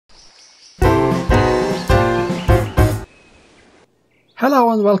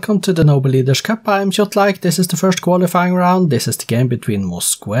Hello and welcome to the Noble Leaders Cup. I am Kjotleik. This is the first qualifying round. This is the game between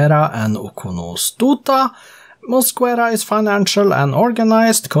Mosquera and Oconostota. Mosquera is financial and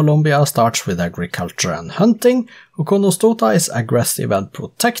organized. Colombia starts with agriculture and hunting. Oconostota is aggressive and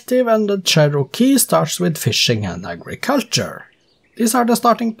protective, and the Cherokee starts with fishing and agriculture. These are the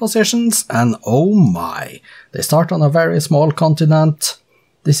starting positions, and oh my, they start on a very small continent.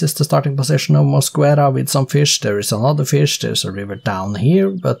 This is the starting position of Mosquera with some fish. There is another fish, there's a river down here,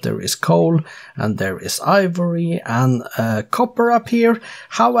 but there is coal, and there is ivory and copper up here.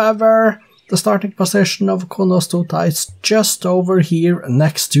 However, the starting position of Oconostota is just over here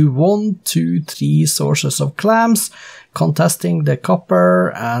next to 1, 2, 3 sources of clams, contesting the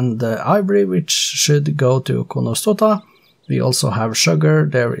copper and the ivory, which should go to Oconostota. We also have sugar,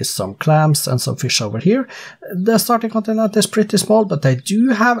 there is some clams and some fish over here. The starting continent is pretty small, but they do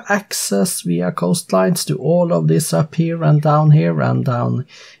have access via coastlines to all of this up here and down here and down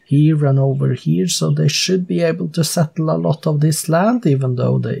here and over here, so they should be able to settle a lot of this land, even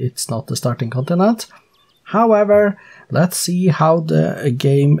though it's not the starting continent. However, let's see how the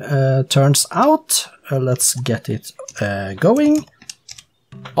game turns out. Let's get it going.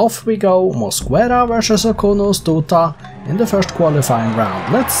 Off we go, Mosquera versus Oconostota in the first qualifying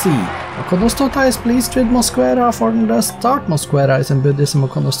round. Let's see. Oconostota is pleased with Mosquera from the start. Mosquera is in Buddhism,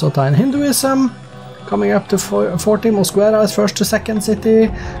 Oconostota in Hinduism. Coming up to 40, Mosquera is first to second city,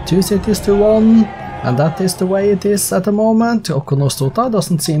 2 cities to 1, and that is the way it is at the moment. Oconostota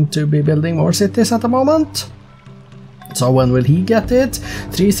doesn't seem to be building more cities at the moment. So when will he get it?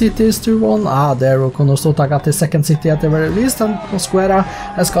 3 cities to 1. Ah, there Oconostota got his second city at the very least, and Mosquera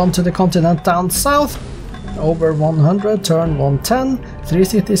has gone to the continent down south. Over 100, turn 110. 3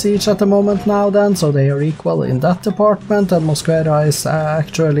 cities each at the moment now then, so they are equal in that department, and Mosquera is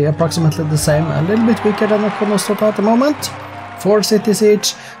actually approximately the same, a little bit weaker than Oconostota at the moment. 4 cities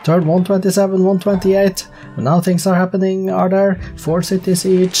each, turn 127, 128. Now things are happening, are there? 4 cities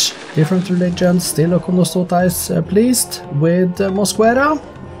each, different religions. Still Oconostota is pleased with Mosquera,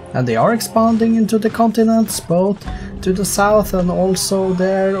 and they are expanding into the continents, both to the south and also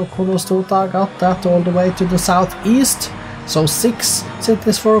there. Oconostota got that all the way to the southeast. So 6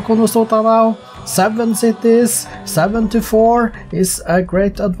 cities for Oconostota now. 7 cities, 7 to 4 is a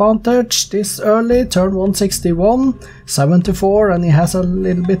great advantage this early, turn 161, 7 to 4, and he has a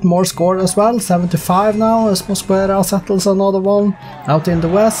little bit more score as well, 7 to 5 now as Mosquera settles another one out in the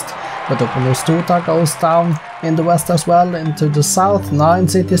west, but Oconostota goes down in the west as well into the south, 9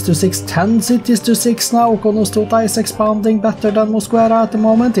 cities to 6, 10 cities to 6 now. Oconostota is expanding better than Mosquera at the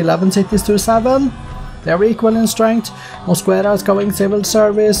moment, 11 cities to 7. They're equal in strength. Mosquera is going civil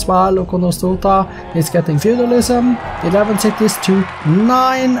service, while Oconostota is getting feudalism. 11 cities to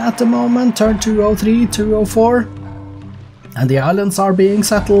 9 at the moment, turn 203, 204. And the islands are being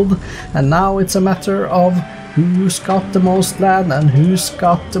settled, and now it's a matter of who's got the most land and who's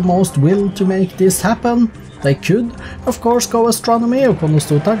got the most will to make this happen. They could, of course, go astronomy.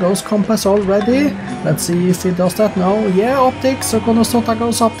 Oconostota goes compass already. Let's see if he does that. No, yeah, optics. Oconostota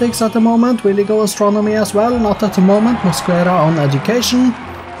goes optics at the moment. Will he go astronomy as well? Not at the moment. Mosquera on education.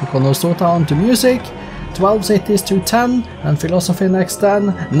 Oconostota on to music. 12 cities to 10, and philosophy next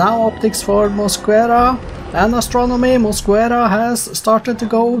then. Now optics for Mosquera. And astronomy. Mosquera has started to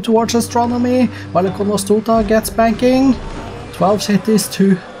go towards astronomy, while Oconostota gets banking. 12 cities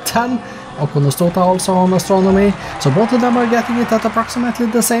to 10. Oconostota also on astronomy, so both of them are getting it at approximately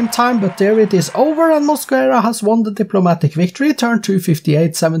the same time, but there it is over, and Mosquera has won the diplomatic victory, turn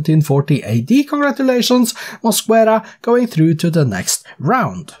 258, 1740 AD. Congratulations, Mosquera, going through to the next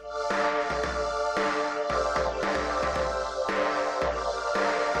round.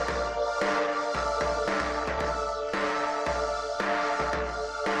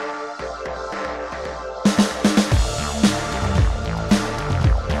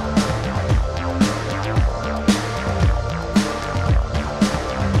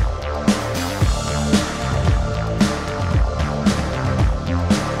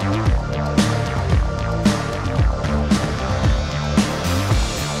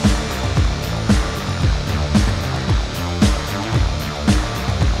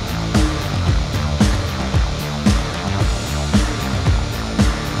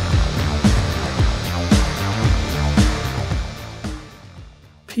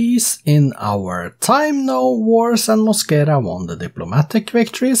 Peace in our time, no wars, and Mosquera won the diplomatic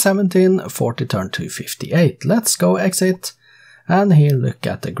victory, 1740 turn 258. Let's go exit, and here look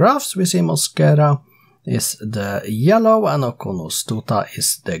at the graphs. We see Mosquera is the yellow and Oconostota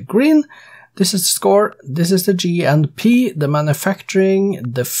is the green. This is the score, this is the G and P, the manufacturing,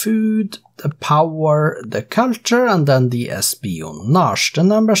 the food, the power, the culture, and then the espionage. The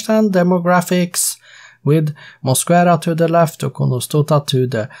numbers then, demographics, with Mosquera to the left, Oconostota to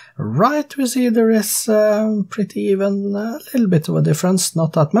the right. We see there is pretty even, a little bit of a difference,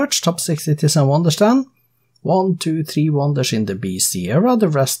 not that much. Top 6 cities and wonders then. 1, 2, 3 wonders in the BC era, the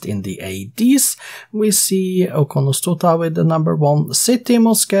rest in the ADs. We see Oconostota with the number 1 city,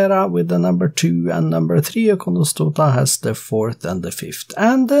 Mosquera with the number 2 and number 3. Oconostota has the 4th and the 5th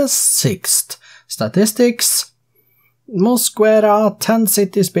and the 6th. Statistics. Mosquera, 10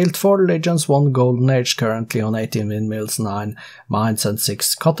 cities built, 4 religions, 1 golden age, currently on 18 windmills, 9 mines and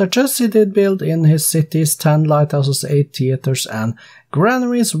 6 cottages. He did build in his cities 10 lighthouses, 8 theaters and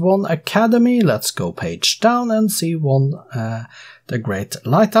granaries, 1 academy. Let's go page down and see the Great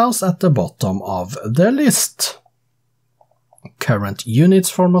Lighthouse at the bottom of the list. Current units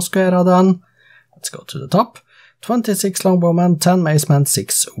for Mosquera then. Let's go to the top. 26 longbowmen, 10 macemen,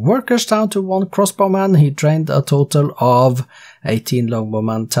 6 workers down to 1 crossbowman. He trained a total of 18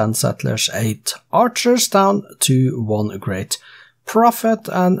 longbowmen, 10 settlers, 8 archers down to 1 great prophet,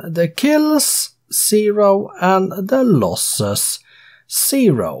 and the kills 0 and the losses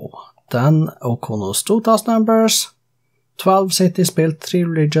 0. Then Oconostota's numbers. 12 cities built, 3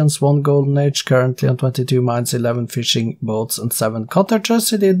 religions, 1 golden age, currently on 22 mines, 11 fishing boats and 7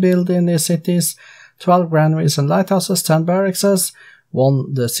 cottages he did build in his cities. 12 granaries and lighthouses, 10 barracks,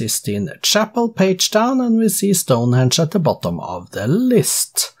 1 the Sistine Chapel. Page down and we see Stonehenge at the bottom of the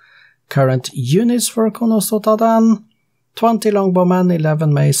list. Current units for Oconostota then. 20 longbowmen,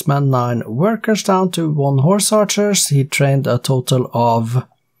 11 macemen, 9 workers down to 1 horse archers. He trained a total of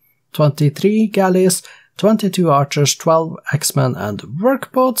 23 galleys, 22 archers, 12 axemen and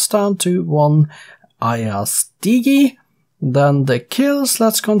workboats down to 1 Ayastigi. Then the kills,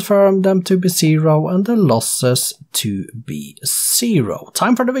 let's confirm them to be 0 and the losses to be 0.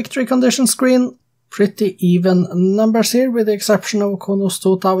 Time for the victory condition screen. Pretty even numbers here with the exception of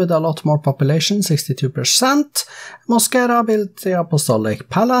Oconostota with a lot more population, 62%. Mosquera built the Apostolic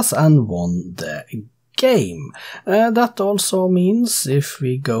Palace and won the game. That also means if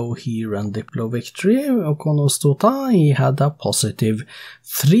we go here and Diplo victory, Oconostota, he had a positive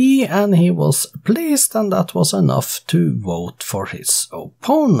 3 and he was pleased, and that was enough to vote for his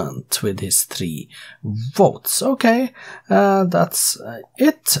opponent with his 3 votes. Okay, that's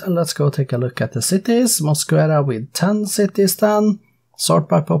it. Let's go take a look at the cities. Mosquera with 10 cities then. Sort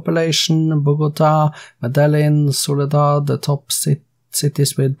by population, Bogota, Medellin, Soledad, the top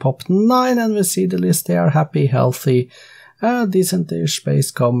cities with pop 9, and we see the list. They are happy, healthy, decent-ish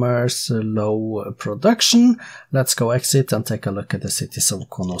base commerce, low production. Let's go exit and take a look at the cities of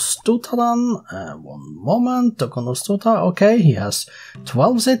Oconostota then. One moment, Oconostota, okay, he has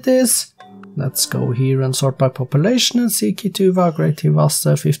 12 cities. Let's go here and sort by population and see Kituva, Great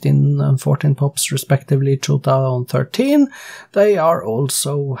Tivas, 15 and 14 pops respectively, Chota on 13. They are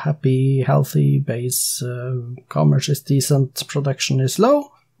also happy, healthy, base commerce is decent, production is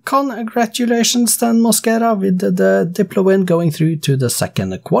low. Congratulations then Mosquera with the Diplo win, going through to the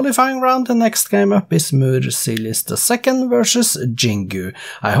second qualifying round. The next game up is Mursilis II versus Jingu.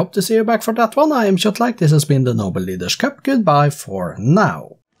 I hope to see you back for that one. I am Kjotleik, this has been the Noble Leaders Cup. Goodbye for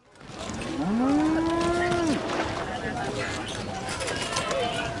now.